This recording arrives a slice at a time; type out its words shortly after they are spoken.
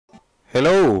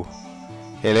Hello!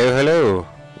 Hello, hello!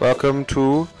 Welcome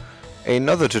to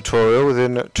another tutorial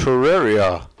within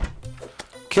Terraria.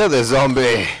 Kill this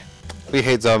zombie! We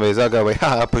hate zombies, I'll go away.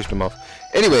 Haha, I pushed him off.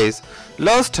 Anyways,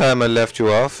 last time I left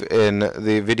you off in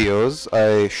the videos,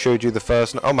 I showed you the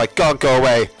first oh my god, go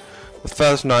away! The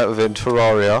first night within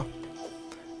Terraria.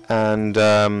 And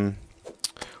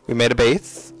we made a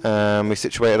base, we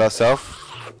situated ourselves,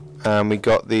 and we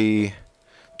got the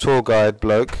tour guide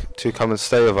bloke to come and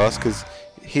stay with us because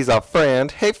he's our friend.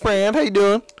 Hey friend, how you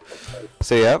doing?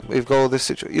 So yeah, we've got all this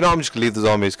situation. You know, I'm just gonna leave the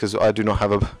zombies because I do not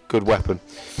have a good weapon.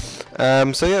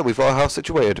 So yeah, we've got our house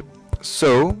situated.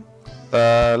 So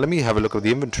let me have a look at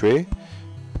the inventory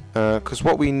because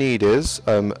what we need is,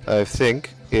 I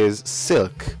think, is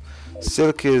silk.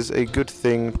 Silk is a good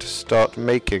thing to start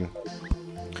making.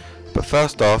 But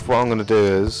first off, what I'm gonna do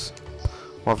is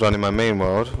what I've done in my main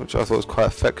world, which I thought was quite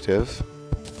effective,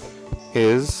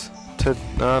 is to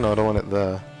no, I don't want it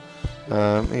there.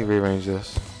 Let me rearrange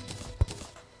this.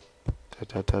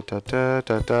 Yeah,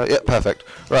 perfect.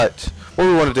 Right. What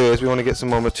we want to do is we want to get some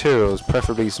more materials,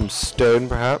 preferably some stone,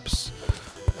 perhaps,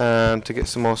 and to get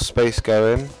some more space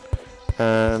going,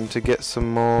 and to get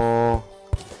some more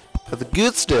of the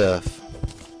good stuff.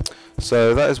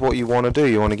 So that is what you want to do.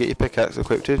 You want to get your pickaxe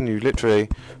equipped, and you literally,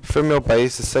 from your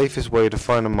base, the safest way to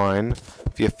find a mine,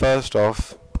 if you're first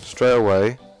off, straight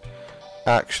away.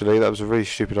 Actually, that was a really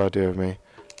stupid idea of me.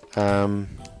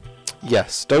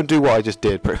 Yes, don't do what I just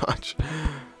did, pretty much.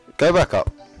 Go back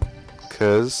up,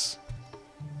 because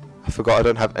I forgot I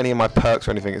don't have any of my perks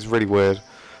or anything. It's really weird.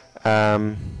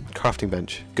 Crafting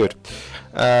bench, good.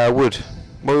 Wood.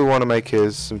 What we want to make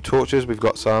is some torches. We've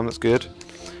got some, that's good.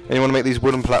 And you want to make these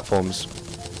wooden platforms.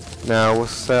 Now, we'll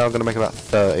say I'm going to make about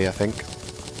 30, I think.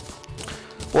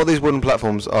 What these wooden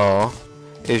platforms are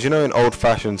is, you know, in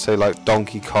old-fashioned, say like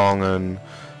Donkey Kong and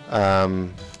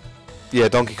yeah,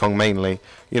 Donkey Kong mainly,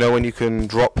 you know, when you can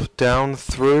drop down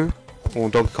through, or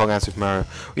Donkey Kong and Super Mario,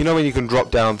 you know, when you can drop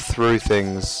down through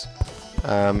things,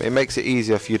 it makes it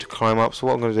easier for you to climb up. So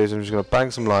what I'm going to do is I'm just going to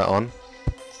bang some light on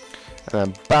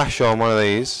and then bash on one of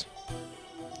these,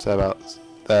 so about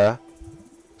there.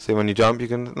 See, when you jump you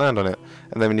can land on it,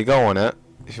 and then when you go on it,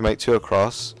 if you make two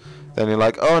across, then you're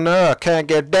like, oh no, I can't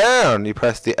get down. You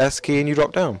press the S key and you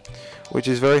drop down, which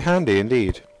is very handy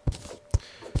indeed.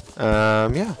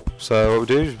 Yeah, so what we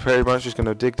do is pretty much just going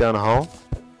to dig down a hole,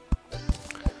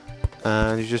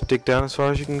 and you just dig down as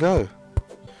far as you can go.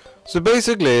 So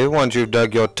basically, once you've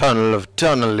dug your tunnel of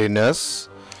tunneliness,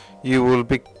 you will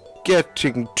be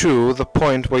getting to the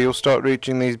point where you'll start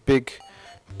reaching these big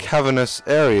cavernous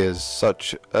areas,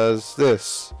 such as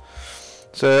this.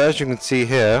 So as you can see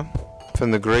here,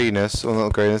 from the greyness, or not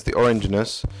the greyness, the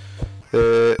orangeness,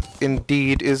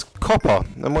 indeed is copper.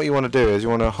 And what you want to do is you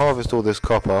want to harvest all this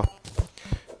copper,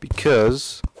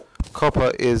 because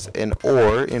copper is an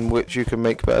ore in which you can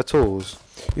make better tools.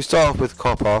 You start off with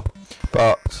copper,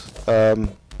 but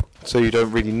so you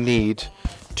don't really need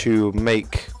to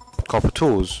make copper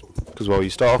tools, because well,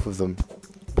 you start off with them.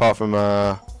 Apart from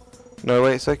no,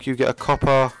 wait a sec, you get a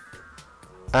copper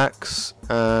axe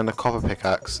and a copper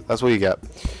pickaxe. That's what you get.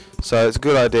 So it's a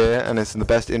good idea, and it's in the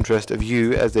best interest of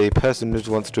you as a person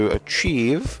who wants to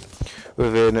achieve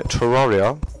within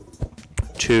Terraria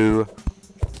to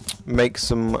make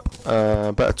some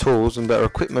better tools and better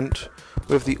equipment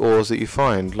with the ores that you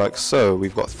find. Like so,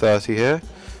 we've got 30 here,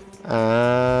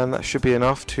 and that should be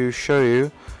enough to show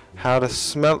you how to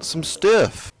smelt some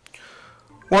stuff.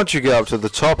 Once you get up to the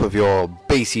top of your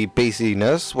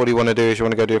basiness, what you want to do is you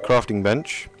want to go to your crafting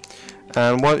bench,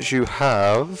 and once you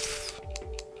have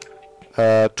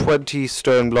 20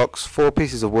 stone blocks, 4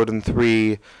 pieces of wood and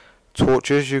 3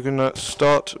 torches, you can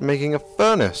start making a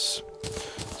furnace.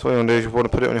 So what you want to do is you want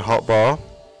to put it on your hot bar,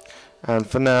 and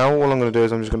for now all I'm going to do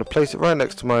is I'm just going to place it right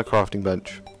next to my crafting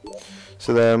bench.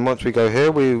 So then once we go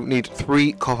here, we need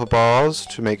 3 copper bars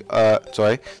to make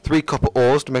 3 copper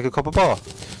ores to make a copper bar.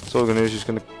 So what we're going to do is just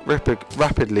going to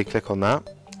rapidly click on that,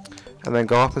 and then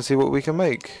go up and see what we can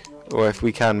make, or if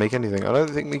we can make anything. I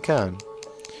don't think we can.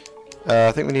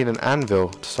 I think we need an anvil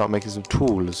to start making some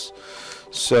tools.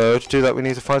 So to do that we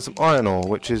need to find some iron ore,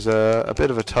 which is a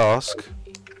bit of a task,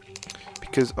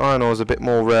 because iron ore is a bit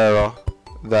more rarer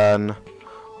than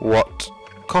what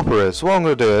copper is. So what I'm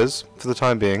going to do is, for the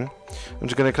time being, I'm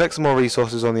just going to collect some more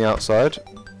resources on the outside,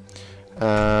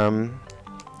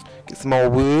 get some more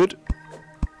wood,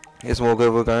 get some more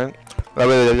wood going,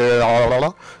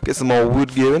 get some more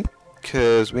wood going,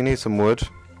 because we need some wood,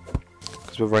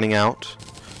 because we're running out.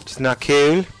 It's not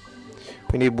cool.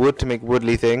 We need wood to make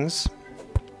woodly things.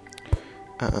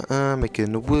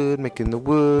 Making the wood, making the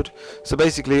wood. So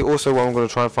basically, also what I'm going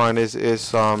to try and find is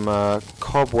some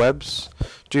cobwebs,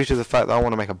 due to the fact that I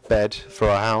want to make a bed for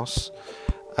our house.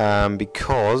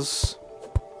 Because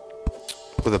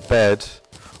with a bed,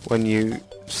 when you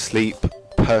sleep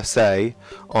per se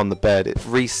on the bed, it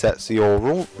resets your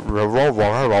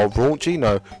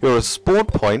your spawn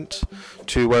point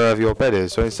to wherever your bed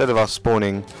is. So instead of us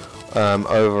spawning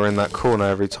over in that corner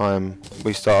every time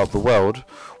we start up the world,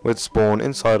 we'd spawn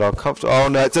inside our comfort. Oh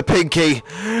no, it's a pinky!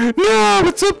 No,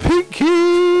 it's a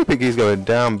pinky! Pinky's going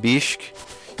down, bishk.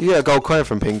 You get a gold coin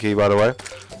from Pinky, by the way.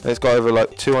 It's got over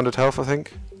like 200 health, I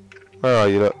think. Where are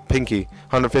you? Look, Pinky,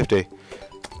 150.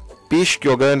 Bishk,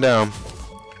 you're going down.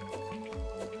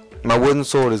 My wooden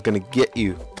sword is gonna get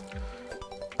you.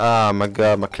 Ah, my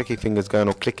god, my clicky finger's going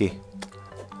all clicky.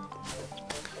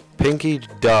 Pinky,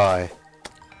 die.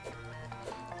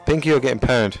 Pinky, you're getting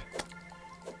pwned.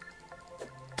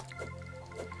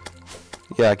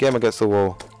 Yeah, get him against the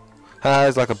wall. Ah,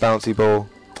 it's like a bouncy ball.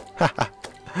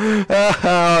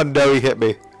 Oh no, he hit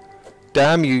me.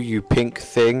 Damn you, you pink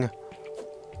thing.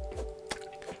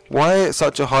 Why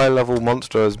such a high level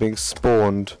monster is being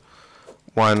spawned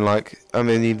when, like, I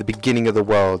mean, in the beginning of the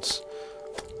worlds?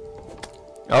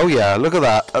 Oh yeah, look at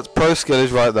that. That's pro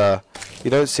skillage right there. You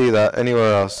don't see that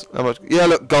anywhere else. How much? Yeah,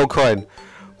 look, gold coin.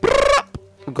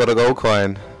 We've got a gold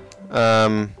coin.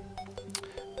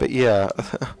 But yeah,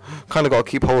 kind of got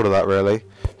to keep hold of that really,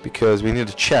 because we need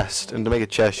a chest, and to make a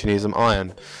chest you need some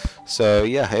iron. So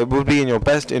yeah, it would be in your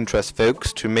best interest,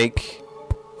 folks, to make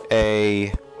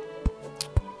a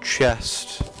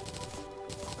chest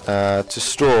to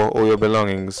store all your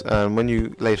belongings, and when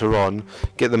you later on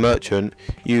get the merchant,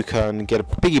 you can get a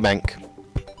piggy bank,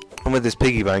 and with this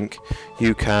piggy bank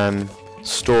you can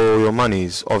store your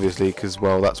monies, obviously, because,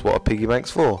 well, that's what a piggy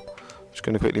bank's for. Just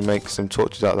going to quickly make some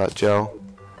torches out of that gel.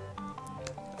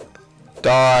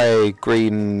 Die,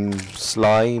 green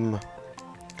slime.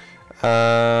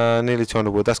 Nearly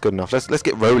 200 wood. That's good enough. Let's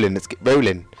get rolling. Let's get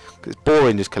rolling. Cause it's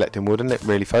boring just collecting wood, isn't it,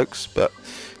 really, folks? But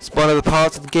it's one of the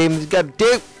parts of the game that you got to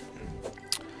do.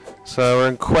 So we're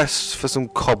in quest for some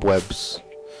cobwebs.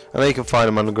 I know you can find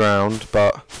them underground,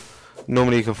 but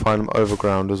normally you can find them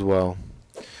overground as well.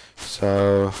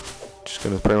 So just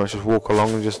going to pretty much just walk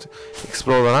along and just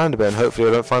explore the land a bit, and hopefully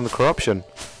I don't find the corruption.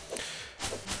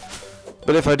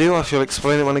 But if I do, I shall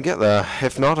explain it when I get there.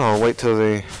 If not, I'll wait till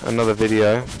another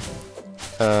video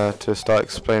to start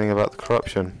explaining about the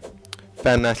corruption.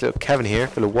 Found a nice little cavern here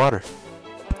full of water.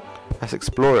 Let's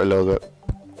explore it a little bit.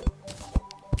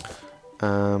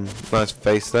 Nice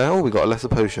face there. Oh, we got a lesser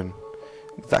potion.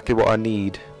 Exactly what I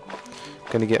need.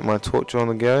 Gonna get my torch on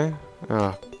the go.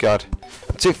 Oh god,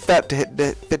 I'm too fat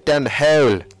to fit down the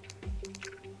hole.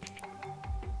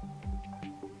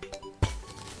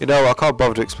 You know, I can't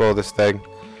bother to explore this thing.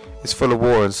 It's full of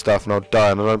water and stuff, and I'll die,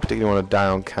 and I don't particularly want to die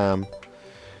on cam.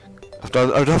 I've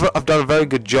done a very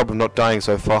good job of not dying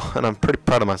so far, and I'm pretty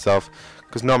proud of myself,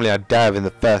 because normally I die within the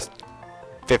first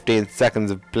 15 seconds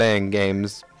of playing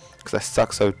games, because I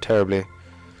suck so terribly.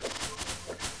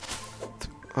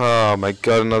 Oh my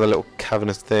god, another little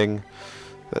cavernous thing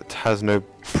that has no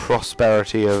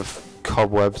prosperity of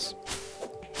cobwebs.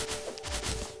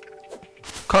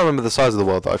 Can't remember the size of the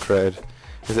world that I created.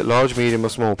 Is it large, medium or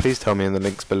small? Please tell me in the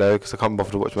links below, because I can't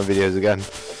bother to watch my videos again.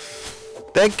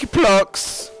 Thank you,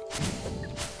 Plux!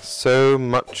 So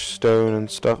much stone and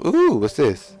stuff. Ooh, what's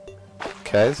this?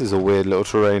 Okay, this is a weird little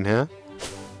terrain here.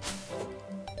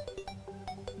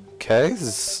 Okay, this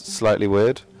is slightly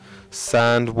weird.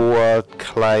 Sand, water,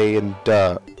 clay and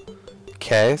dirt.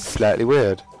 Okay, slightly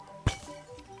weird.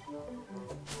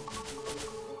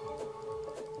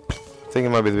 I think it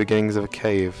might be the beginnings of a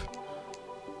cave.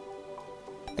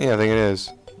 Yeah, I think it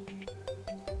is.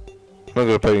 I'm not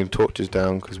going to put any torches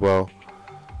down because, well,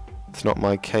 it's not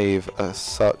my cave as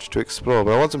such to explore.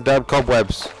 But I want some damn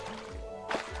cobwebs.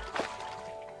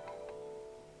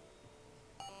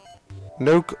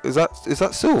 No, is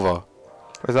that silver? Or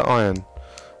is that iron?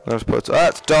 I'm just put. Ah,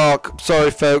 it's dark.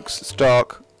 Sorry, folks, it's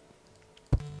dark.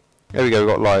 There we go.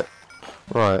 We got light.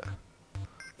 Right.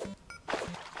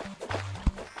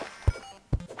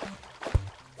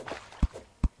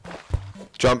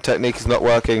 Jump technique is not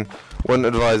working. Wouldn't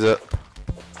advise it.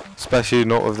 Especially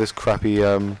not with this crappy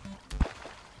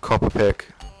copper pick.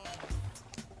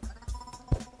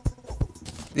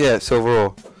 Yeah, silver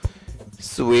ore.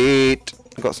 Sweet.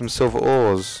 Got some silver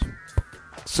ores.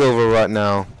 Silver right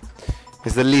now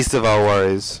is the least of our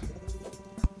worries.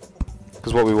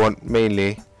 Because what we want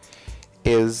mainly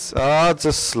is it's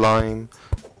a slime.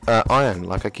 Iron,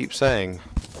 like I keep saying.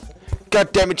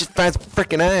 God damn it, just find some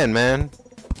freaking iron, man.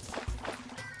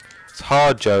 It's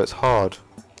hard, Joe, it's hard.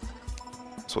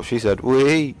 That's what she said.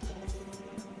 Wee!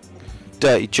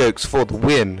 Dirty jokes for the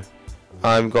win.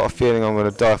 I've got a feeling I'm going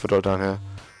to die if I drop down here.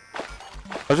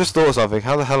 I just thought of something.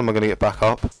 How the hell am I going to get back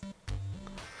up?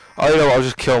 Oh, you know what? I'll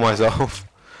just kill myself.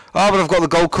 Oh, but I've got the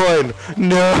gold coin.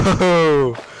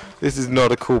 No! This is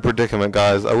not a cool predicament,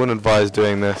 guys. I wouldn't advise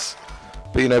doing this.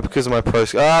 But, you know, because of my pro...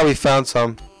 Ah, we found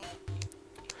some.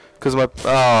 Because of my...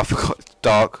 Ah, I forgot it's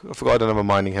dark. I forgot I don't have a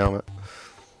mining helmet.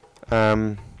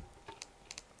 I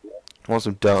want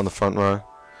some dirt on the front row.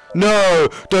 No!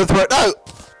 Don't throw it! No!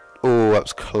 Oh, that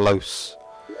was close.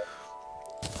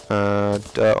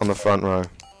 Dirt on the front row.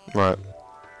 Right.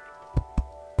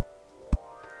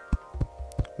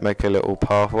 Make a little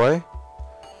pathway.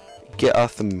 Get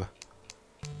us some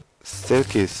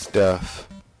silky stuff.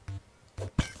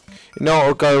 You know what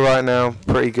will go right now?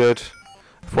 Pretty good.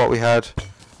 For what we had.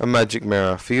 A magic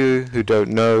mirror. For you who don't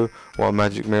know what a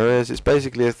magic mirror is, it's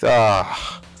basically a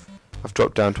I've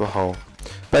dropped down to a hole.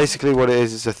 Basically what it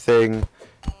is a thing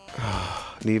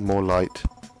need more light.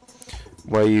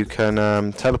 Where you can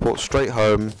teleport straight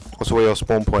home, also where your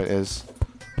spawn point is.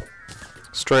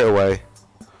 Straight away.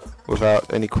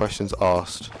 Without any questions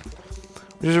asked.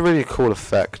 Which is a really cool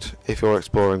effect if you're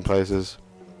exploring places.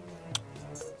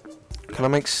 Can I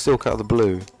make silk out of the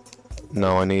blue?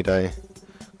 No, I need a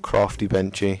crafty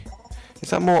benchy. Is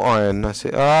that more iron? I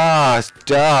see. Ah, it's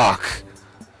dark.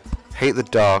 Hate the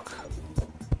dark.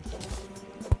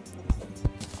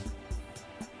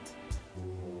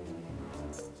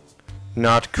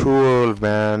 Not cool,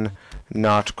 man.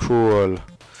 Not cool.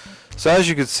 So as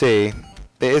you can see,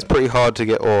 it is pretty hard to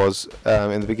get ores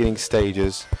in the beginning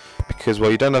stages because,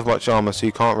 well, you don't have much armor, so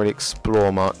you can't really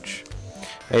explore much.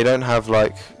 And you don't have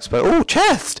like oh,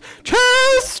 chest!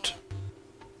 Chest!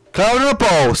 Cloud in a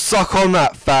bowl! Suck on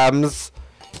that, fams!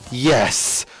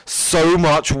 Yes! So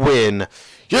much win!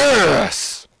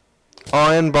 Yes!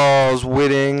 Iron bars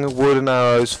winning, wooden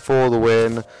arrows for the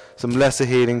win, some lesser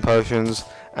healing potions,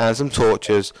 and some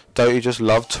torches. Don't you just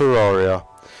love Terraria?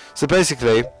 So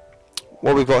basically,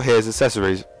 what we've got here is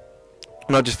accessories.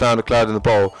 And I just found a cloud in the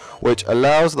bowl, which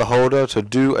allows the holder to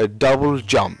do a double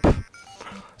jump.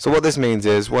 So what this means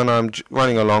is, when I'm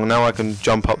running along, now I can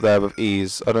jump up there with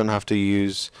ease. I don't have to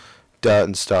use dirt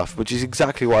and stuff, which is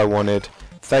exactly what I wanted.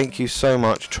 Thank you so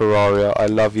much, Terraria. I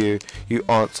love you. You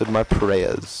answered my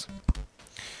prayers.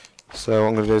 So what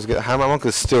I'm going to do is get a hammer. I'm going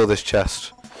to steal this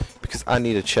chest, because I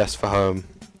need a chest for home.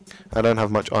 I don't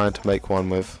have much iron to make one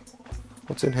with.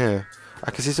 What's in here?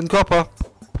 I can see some copper.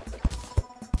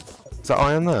 Is that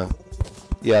iron there?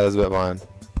 Yeah, there's a bit of iron.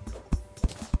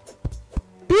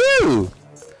 Ew!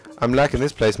 I'm liking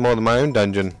this place more than my own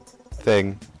dungeon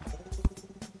thing.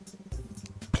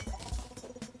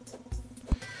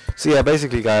 So yeah,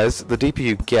 basically guys, the deeper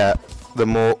you get, the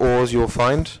more ores you'll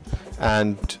find.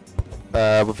 And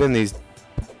within these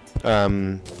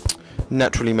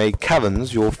naturally made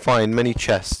caverns, you'll find many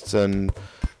chests and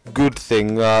good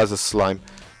things. There's a slime.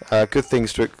 Good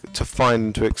things to find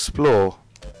and to explore,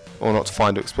 or not to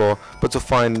find to explore, but to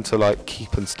find and to like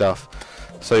keep and stuff.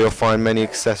 So you'll find many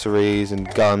accessories and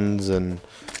guns and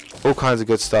all kinds of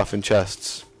good stuff in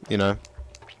chests, you know,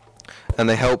 and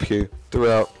they help you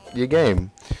throughout your game,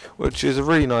 which is a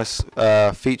really nice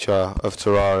feature of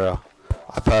Terraria.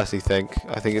 I personally think.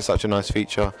 I think it's such a nice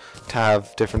feature to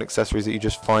have different accessories that you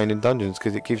just find in dungeons,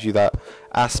 because it gives you that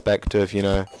aspect of, you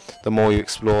know, the more you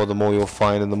explore, the more you'll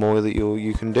find, and the more that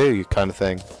you can do, kind of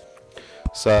thing.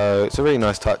 So it's a really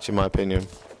nice touch, in my opinion.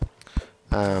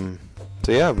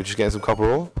 So yeah, we're just getting some copper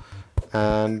ore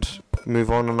and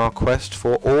move on our quest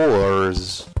for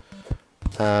ores.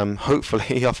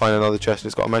 Hopefully I'll find another chest and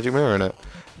it's got a magic mirror in it.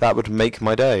 That would make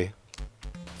my day.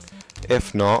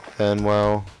 If not, then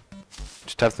well,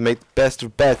 just have to make the best of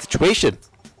a bad situation.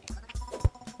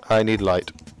 I need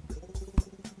light.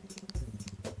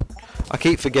 I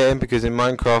keep forgetting, because in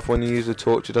Minecraft when you use a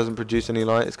torch it doesn't produce any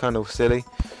light. It's kind of silly.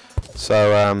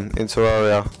 So in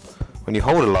Terraria, when you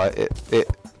hold a light, it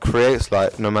creates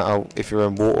light no matter if you're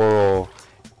in water or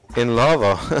in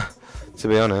lava. To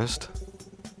be honest,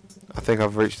 I think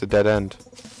I've reached the dead end.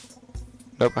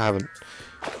 Nope, I haven't.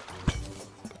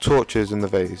 Torches in the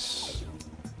vase.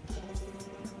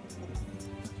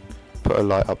 Put a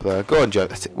light up there. Go on, Joe.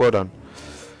 That's it. Well done.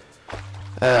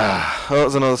 Oh,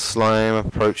 there's another slime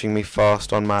approaching me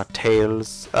fast on my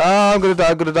tails. Ah, I'm gonna die.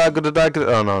 I'm gonna die. I'm gonna die.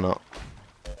 Oh no, no.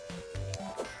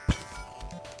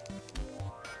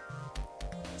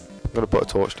 I'm gonna put a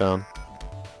torch down.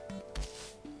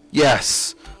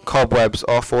 Yes! Cobwebs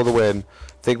are for the win.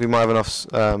 Think we might have enough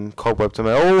cobweb to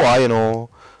make. Oh, iron ore!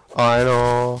 Iron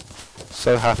ore!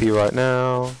 So happy right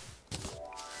now.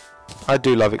 I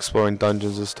do love exploring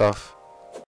dungeons and stuff.